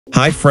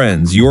Hi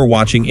friends, you are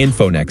watching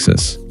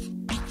Nexus.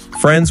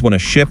 Friends, when a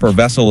ship or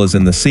vessel is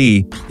in the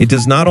sea, it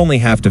does not only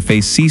have to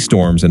face sea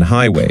storms and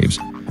high waves,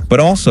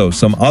 but also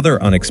some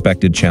other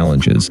unexpected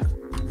challenges,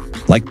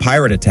 like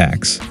pirate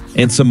attacks.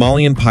 And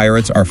Somalian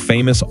pirates are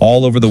famous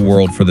all over the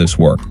world for this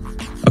work.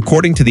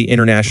 According to the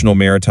International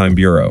Maritime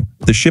Bureau,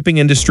 the shipping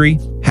industry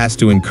has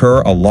to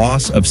incur a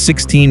loss of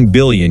 $16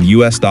 billion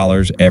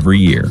every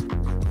year.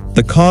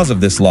 The cause of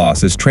this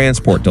loss is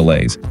transport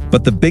delays,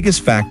 but the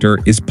biggest factor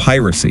is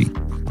piracy.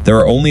 There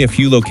are only a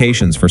few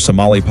locations for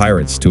Somali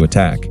pirates to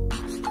attack.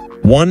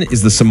 One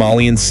is the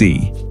Somalian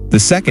Sea, the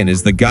second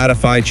is the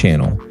Gaddafi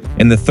Channel,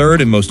 and the third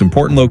and most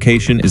important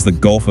location is the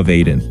Gulf of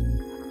Aden.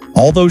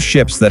 All those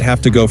ships that have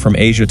to go from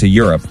Asia to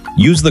Europe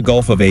use the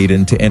Gulf of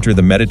Aden to enter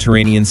the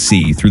Mediterranean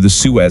Sea through the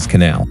Suez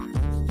Canal.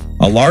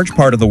 A large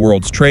part of the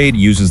world's trade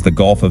uses the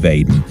Gulf of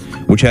Aden,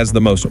 which has the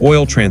most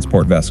oil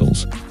transport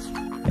vessels.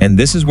 And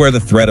this is where the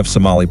threat of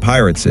Somali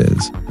pirates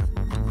is.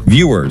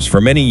 Viewers,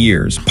 for many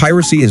years,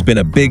 piracy has been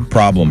a big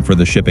problem for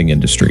the shipping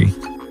industry.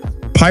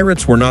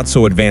 Pirates were not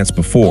so advanced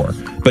before,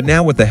 but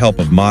now with the help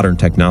of modern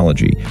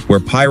technology, where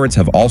pirates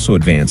have also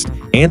advanced,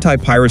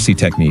 anti-piracy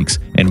techniques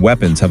and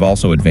weapons have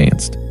also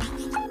advanced.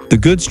 The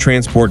goods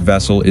transport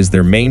vessel is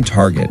their main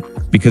target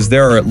because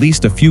there are at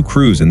least a few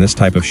crews in this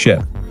type of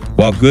ship,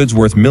 while goods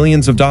worth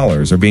millions of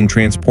dollars are being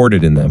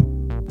transported in them.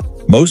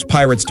 Most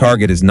pirates'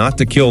 target is not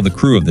to kill the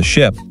crew of the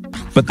ship,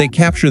 but they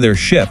capture their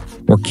ship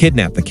or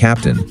kidnap the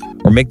captain,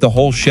 or make the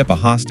whole ship a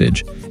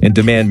hostage and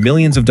demand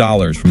millions of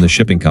dollars from the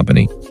shipping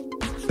company.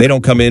 They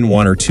don't come in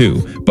one or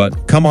two,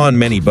 but come on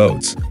many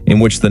boats, in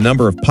which the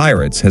number of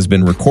pirates has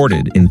been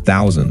recorded in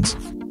thousands.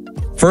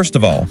 First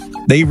of all,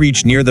 they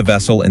reach near the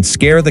vessel and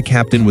scare the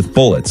captain with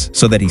bullets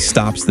so that he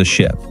stops the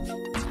ship.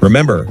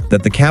 Remember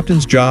that the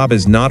captain's job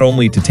is not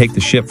only to take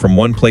the ship from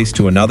one place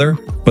to another,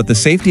 but the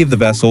safety of the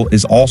vessel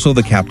is also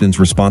the captain's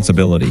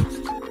responsibility.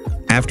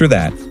 After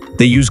that,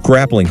 they use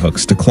grappling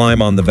hooks to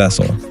climb on the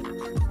vessel.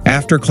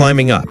 After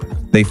climbing up,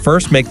 they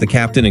first make the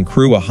captain and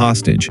crew a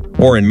hostage,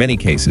 or in many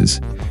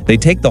cases, they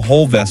take the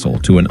whole vessel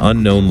to an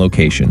unknown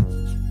location.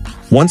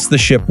 Once the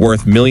ship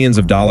worth millions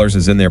of dollars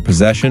is in their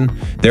possession,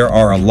 there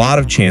are a lot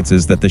of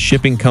chances that the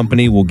shipping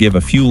company will give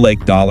a few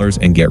lake dollars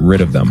and get rid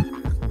of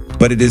them.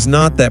 But it is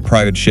not that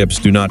private ships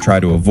do not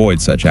try to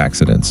avoid such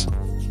accidents.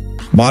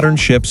 Modern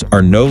ships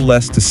are no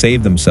less to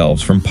save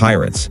themselves from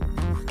pirates.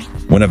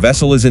 When a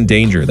vessel is in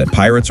danger that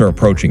pirates are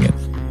approaching it,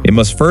 it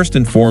must first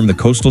inform the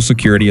Coastal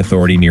Security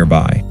Authority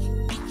nearby.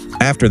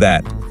 After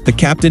that, the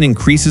captain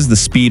increases the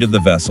speed of the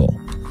vessel.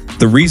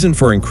 The reason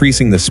for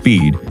increasing the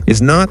speed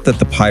is not that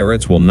the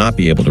pirates will not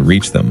be able to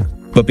reach them,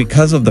 but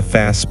because of the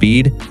fast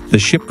speed, the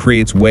ship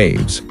creates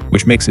waves,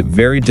 which makes it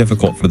very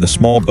difficult for the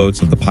small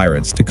boats of the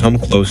pirates to come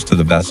close to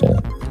the vessel.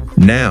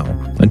 Now,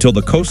 until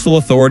the coastal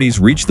authorities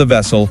reach the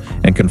vessel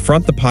and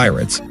confront the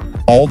pirates,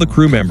 all the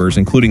crew members,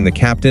 including the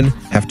captain,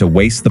 have to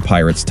waste the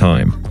pirates'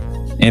 time.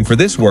 And for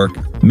this work,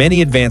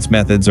 many advanced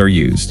methods are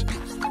used.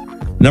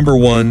 Number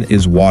 1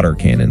 is water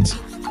cannons.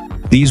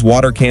 These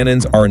water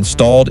cannons are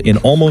installed in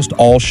almost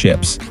all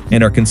ships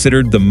and are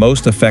considered the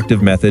most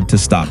effective method to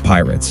stop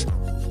pirates.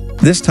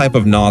 This type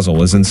of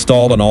nozzle is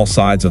installed on all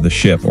sides of the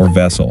ship or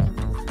vessel.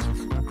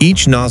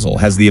 Each nozzle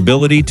has the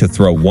ability to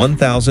throw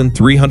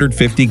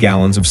 1,350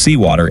 gallons of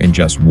seawater in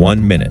just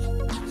 1 minute.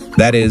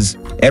 That is,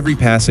 every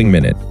passing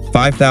minute,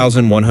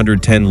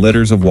 5,110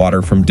 liters of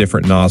water from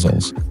different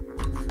nozzles.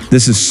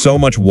 This is so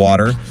much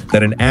water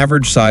that an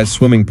average-sized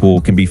swimming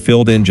pool can be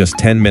filled in just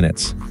 10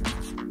 minutes.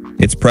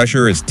 Its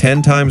pressure is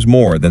 10 times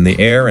more than the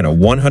air in a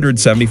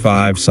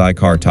 175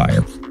 sidecar tire.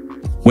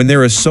 When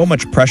there is so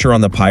much pressure on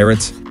the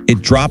pirates,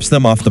 it drops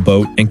them off the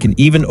boat and can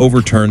even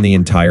overturn the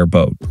entire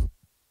boat.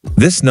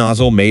 This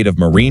nozzle, made of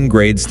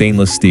marine-grade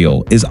stainless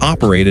steel, is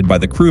operated by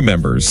the crew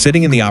members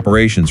sitting in the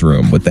operations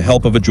room with the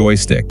help of a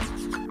joystick,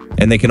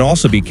 and they can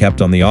also be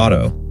kept on the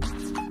auto.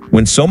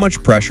 When so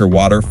much pressure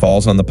water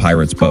falls on the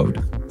pirates' boat,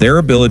 their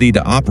ability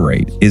to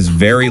operate is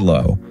very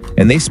low,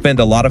 and they spend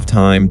a lot of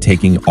time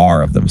taking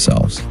care of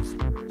themselves.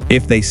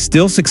 If they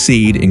still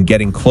succeed in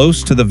getting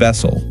close to the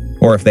vessel,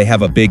 or if they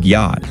have a big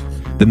yacht,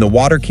 then the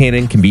water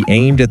cannon can be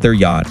aimed at their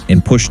yacht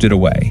and pushed it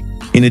away.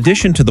 In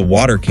addition to the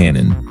water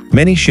cannon,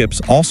 many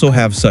ships also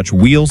have such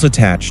wheels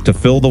attached to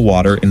fill the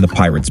water in the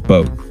pirate's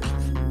boat.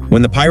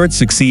 When the pirates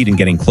succeed in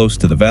getting close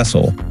to the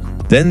vessel,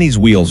 then these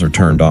wheels are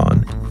turned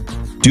on.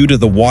 Due to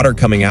the water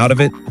coming out of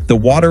it, the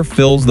water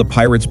fills the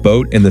pirate's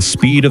boat and the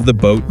speed of the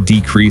boat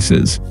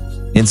decreases.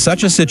 In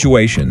such a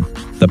situation,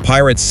 the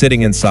pirates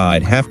sitting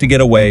inside have to get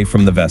away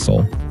from the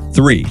vessel.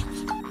 3.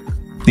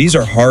 These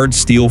are hard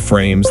steel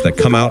frames that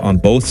come out on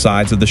both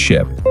sides of the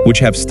ship, which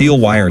have steel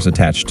wires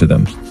attached to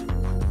them.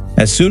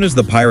 As soon as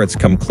the pirates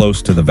come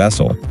close to the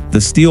vessel,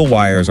 the steel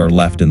wires are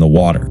left in the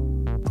water.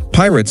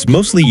 Pirates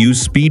mostly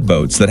use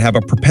speedboats that have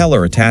a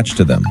propeller attached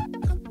to them.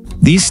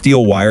 These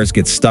steel wires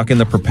get stuck in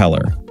the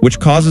propeller, which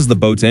causes the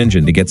boat's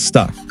engine to get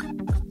stuck.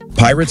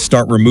 Pirates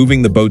start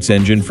removing the boat's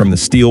engine from the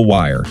steel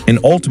wire, and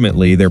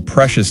ultimately their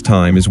precious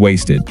time is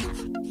wasted.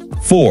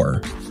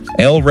 4.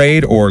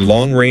 L-RAID or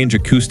long-range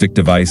acoustic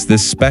device.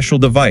 This special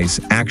device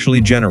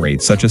actually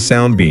generates such a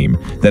sound beam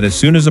that as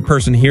soon as a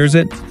person hears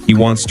it, he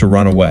wants to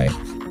run away.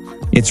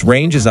 Its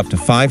range is up to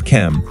 5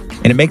 km,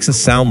 and it makes a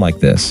sound like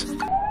this.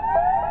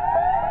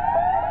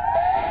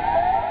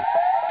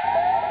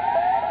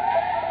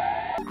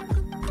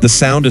 The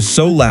sound is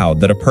so loud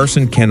that a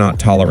person cannot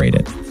tolerate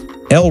it.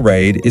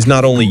 L-RAID is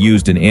not only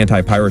used in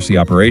anti-piracy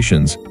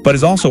operations, but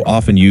is also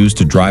often used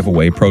to drive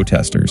away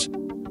protesters.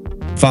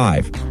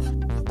 5.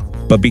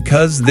 But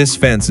because this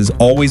fence is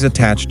always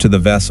attached to the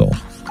vessel,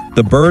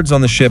 the birds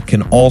on the ship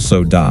can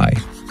also die.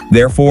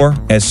 Therefore,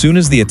 as soon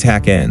as the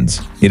attack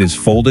ends, it is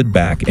folded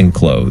back and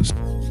closed.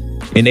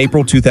 In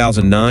April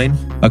 2009,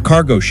 a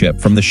cargo ship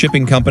from the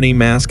shipping company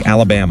Maersk,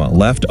 Alabama,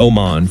 left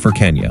Oman for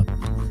Kenya.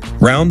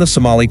 Round the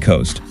Somali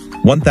coast,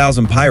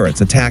 1,000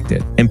 pirates attacked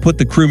it and put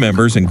the crew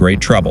members in great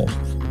trouble.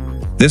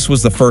 This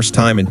was the first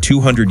time in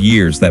 200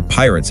 years that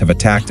pirates have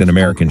attacked an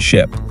American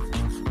ship.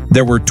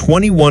 There were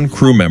 21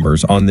 crew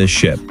members on this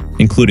ship,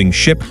 including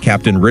ship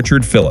captain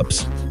Richard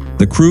Phillips.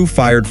 The crew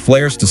fired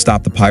flares to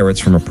stop the pirates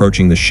from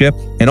approaching the ship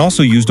and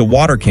also used a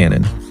water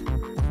cannon.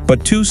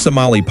 But 2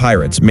 Somali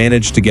pirates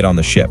managed to get on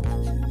the ship.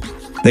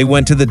 They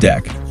went to the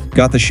deck,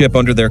 got the ship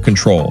under their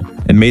control,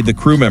 and made the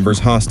crew members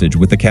hostage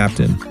with the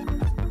captain.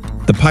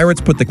 The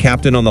pirates put the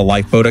captain on the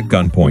lifeboat at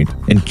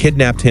gunpoint and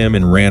kidnapped him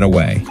and ran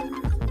away.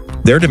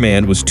 Their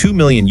demand was $2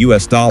 million,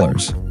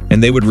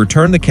 and they would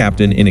return the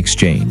captain in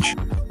exchange.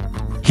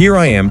 Here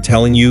I am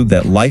telling you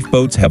that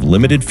lifeboats have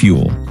limited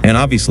fuel, and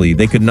obviously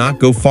they could not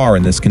go far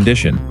in this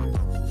condition.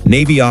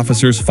 Navy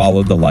officers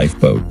followed the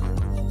lifeboat.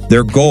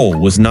 Their goal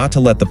was not to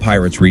let the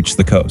pirates reach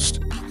the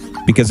coast,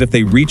 because if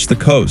they reach the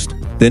coast,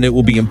 then it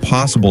will be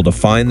impossible to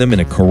find them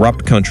in a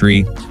corrupt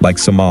country like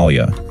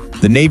Somalia.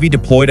 The Navy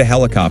deployed a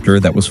helicopter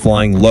that was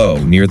flying low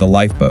near the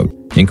lifeboat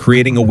and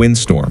creating a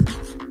windstorm.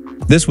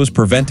 This was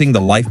preventing the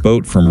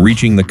lifeboat from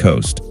reaching the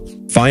coast.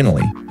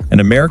 Finally,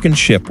 an American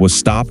ship was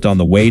stopped on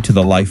the way to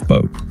the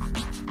lifeboat.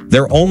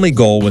 Their only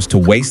goal was to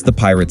waste the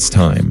pirates'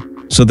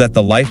 time so that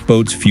the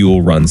lifeboat's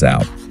fuel runs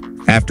out.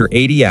 After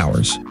 80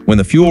 hours, when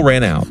the fuel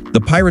ran out,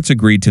 the pirates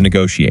agreed to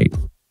negotiate.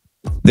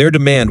 Their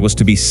demand was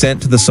to be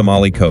sent to the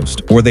Somali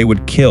coast or they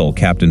would kill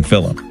Captain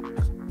Philip.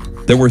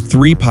 There were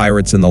 3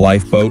 pirates in the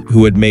lifeboat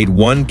who had made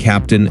one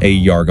captain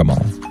a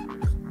Yargamal.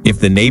 If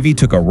the Navy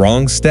took a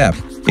wrong step,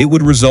 it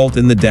would result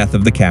in the death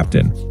of the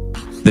captain.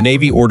 The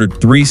Navy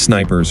ordered 3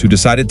 snipers who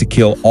decided to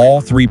kill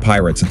all 3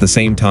 pirates at the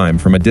same time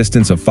from a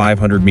distance of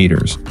 500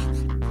 meters.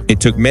 It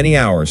took many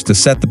hours to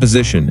set the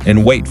position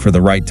and wait for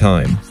the right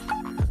time.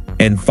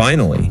 And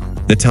finally,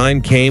 the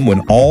time came when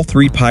all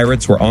 3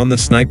 pirates were on the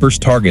sniper's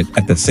target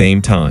at the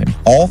same time.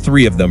 All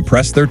 3 of them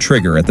pressed their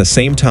trigger at the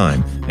same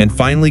time and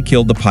finally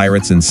killed the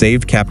pirates and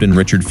saved Captain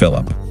Richard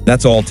Phillip.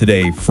 That's all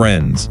today,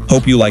 friends.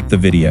 Hope you liked the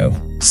video.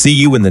 See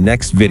you in the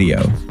next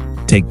video.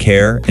 Take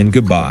care and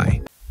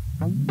goodbye.